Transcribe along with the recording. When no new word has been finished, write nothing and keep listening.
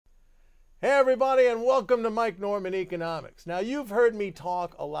Hey everybody, and welcome to Mike Norman Economics. Now, you've heard me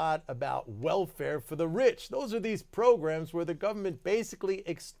talk a lot about welfare for the rich. Those are these programs where the government basically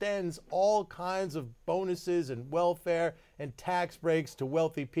extends all kinds of bonuses and welfare and tax breaks to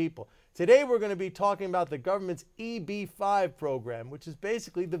wealthy people. Today we're going to be talking about the government's EB-5 program, which is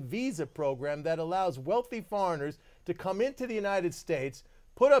basically the visa program that allows wealthy foreigners to come into the United States,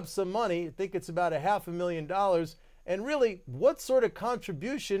 put up some money, I think it's about $500,000, and really, what sort of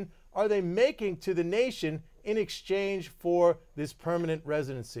contribution are they making to the nation in exchange for this permanent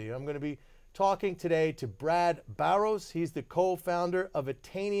residency? I'm going to be talking today to Brad Barros. He's the co-founder of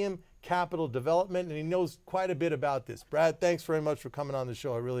Attainium Capital Development, and he knows quite a bit about this. Brad, thanks very much for coming on the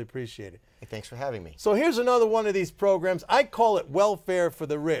show. I really appreciate it. Hey, thanks for having me. So here's another one of these programs. I call it welfare for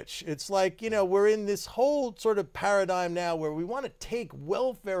the rich. It's like, we're in this whole sort of paradigm now where we want to take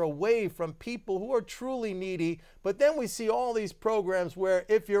welfare away from people who are truly needy, but then we see all these programs where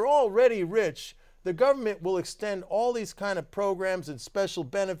if you're already rich, the government will extend all these kind of programs and special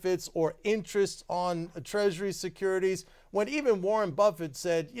benefits or interests on treasury securities, when even Warren Buffett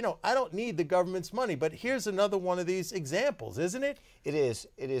said, I don't need the government's money. But here's another one of these examples, isn't it? It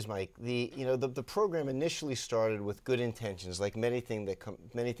is, Mike. The program initially started with good intentions, like many things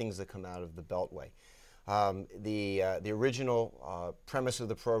that come out of the Beltway. The original premise of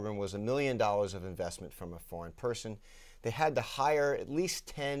the program was $1 million of investment from a foreign person. They had to hire at least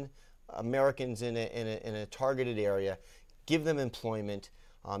 10 Americans in a targeted area, give them employment,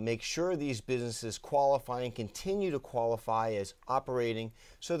 make sure these businesses qualify and continue to qualify as operating,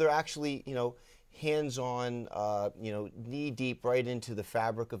 so they're actually, hands-on, knee-deep right into the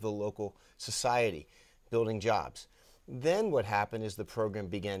fabric of the local society, building jobs. Then what happened is the program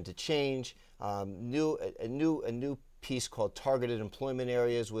began to change. A new piece called targeted employment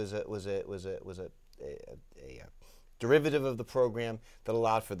areas was a derivative of the program that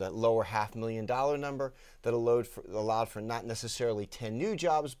allowed for the lower $500,000 number, that allowed for not necessarily 10 new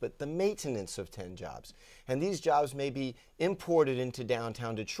jobs, but the maintenance of 10 jobs. And these jobs may be imported into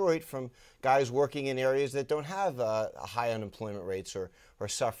downtown Detroit from guys working in areas that don't have high unemployment rates or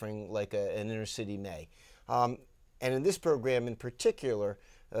suffering like an inner city may. And in this program in particular,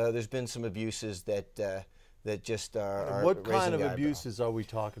 there's been some abuses that just are What kind of abuses are we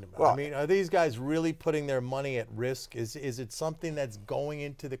talking about? Well, I mean, are these guys really putting their money at risk? Is it something that's going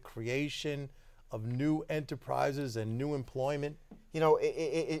into the creation of new enterprises and new employment?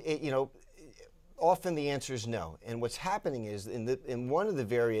 Often the answer is no. And what's happening is in one of the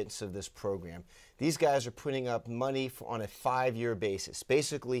variants of this program, these guys are putting up money on a 5-year basis,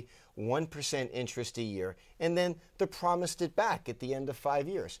 basically 1% interest a year, and then they're promised it back at the end of 5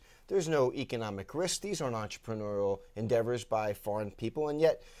 years. There's no economic risk. These aren't entrepreneurial endeavors by foreign people, and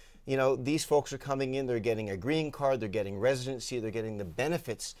yet, these folks are coming in, they're getting a green card, they're getting residency, they're getting the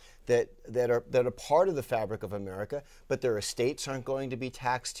benefits that are part of the fabric of America, but their estates aren't going to be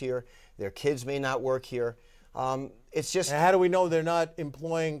taxed here, their kids may not work here. It's just... And how do we know they're not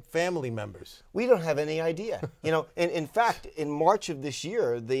employing family members? We don't have any idea. In fact, in March of this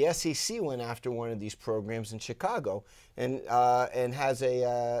year, the SEC went after one of these programs in Chicago and has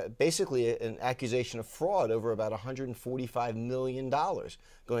basically an accusation of fraud over about $145 million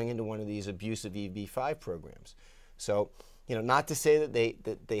going into one of these abusive EB-5 programs. So, not to say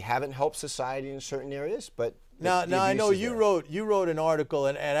that they haven't helped society in certain areas, but Now I know you wrote an article,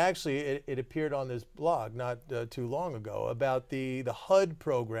 and actually it appeared on this blog not too long ago about the HUD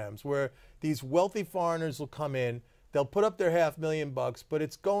programs, where these wealthy foreigners will come in, they'll put up their $500,000, but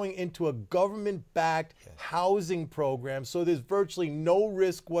it's going into a government-backed housing program, so there's virtually no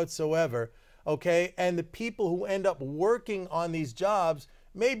risk whatsoever, okay? And the people who end up working on these jobs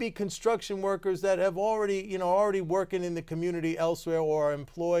may be construction workers that have already working in the community elsewhere or are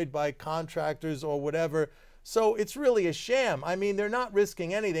employed by contractors or whatever. So it's really a sham. I mean, they're not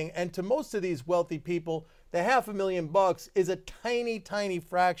risking anything. And to most of these wealthy people, the $500,000 is a tiny, tiny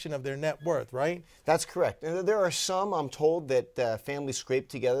fraction of their net worth, right? That's correct. And there are some, I'm told, that families scrape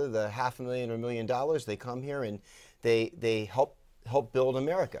together the $500,000 or $1 million. They come here and they help build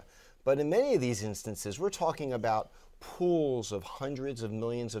America. But in many of these instances, we're talking about pools of hundreds of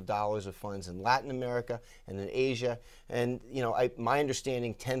millions of dollars of funds in Latin America and in Asia. And, my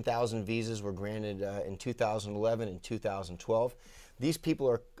understanding, 10,000 visas were granted in 2011 and 2012. These people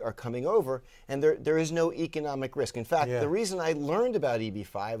are coming over, and there is no economic risk. In fact, the reason I learned about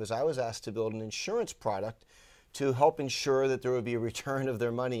EB-5 is I was asked to build an insurance product to help ensure that there would be a return of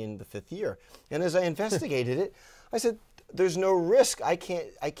their money in the 5th year. And as I investigated it, I said, there's no risk. I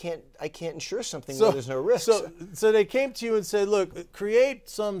can't insure something where there's no risk. So they came to you and said, look, create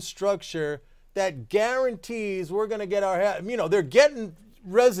some structure that guarantees we're going to get our, they're getting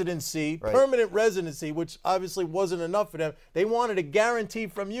residency, Right. permanent residency, which obviously wasn't enough for them. They wanted a guarantee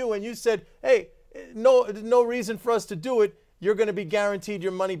from you, and you said, hey, no reason for us to do it. You're going to be guaranteed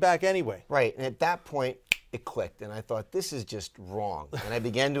your money back anyway. Right, and at that point, it clicked, and I thought, this is just wrong. And I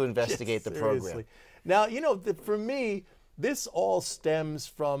began to investigate the program. Now, for me, this all stems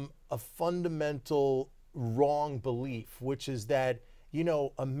from a fundamental wrong belief, which is that,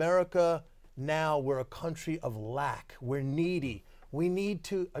 America now, we're a country of lack. We're needy. We need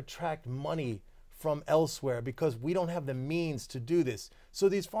to attract money from elsewhere because we don't have the means to do this. So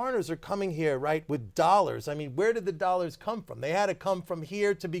these foreigners are coming here, right, with dollars. I mean, where did the dollars come from? They had to come from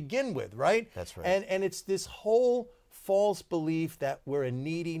here to begin with, right? That's right. And it's this whole false belief that we're a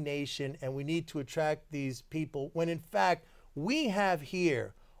needy nation and we need to attract these people, when in fact, we have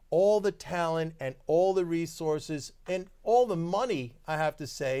here all the talent and all the resources and all the money, I have to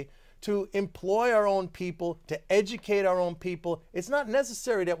say, to employ our own people, to educate our own people. It's not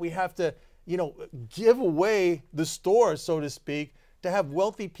necessary that we have to, give away the store, so to speak, to have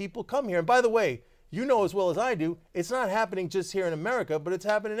wealthy people come here. And by the way, you know as well as I do, it's not happening just here in America, but it's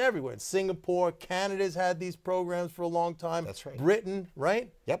happening everywhere. In Singapore, Canada's had these programs for a long time. That's right. Britain, right?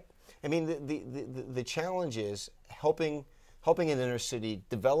 Yep. I mean, the challenge is helping an inner city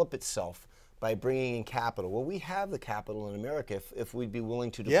develop itself by bringing in capital. Well, we have the capital in America if we'd be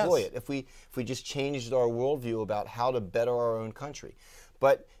willing to deploy it, if we just changed our worldview about how to better our own country.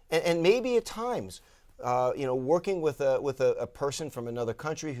 But and maybe at times, working with a person from another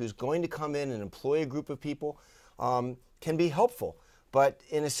country who's going to come in and employ a group of people can be helpful. But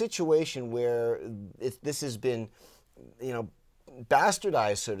in a situation where this has been,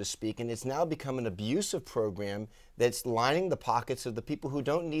 bastardized, so to speak, and it's now become an abusive program that's lining the pockets of the people who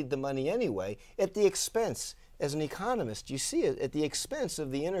don't need the money anyway, at the expense, as an economist, you see it, at the expense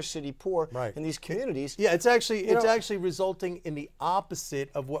of the inner city poor in these communities. Yeah, it's actually resulting in the opposite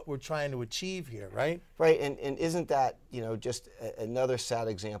of what we're trying to achieve here, right? Right, and isn't that, just another sad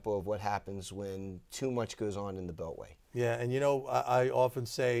example of what happens when too much goes on in the Beltway? Yeah, and I often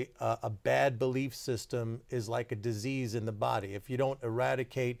say a bad belief system is like a disease in the body. If you don't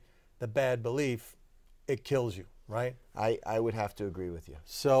eradicate the bad belief, it kills you, right? I would have to agree with you.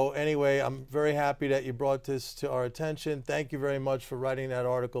 So anyway, I'm very happy that you brought this to our attention. Thank you very much for writing that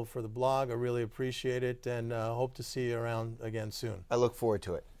article for the blog. I really appreciate it, and hope to see you around again soon. I look forward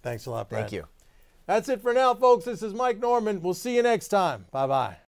to it. Thanks a lot, Brad. Thank you. That's it for now, folks. This is Mike Norman. We'll see you next time. Bye-bye.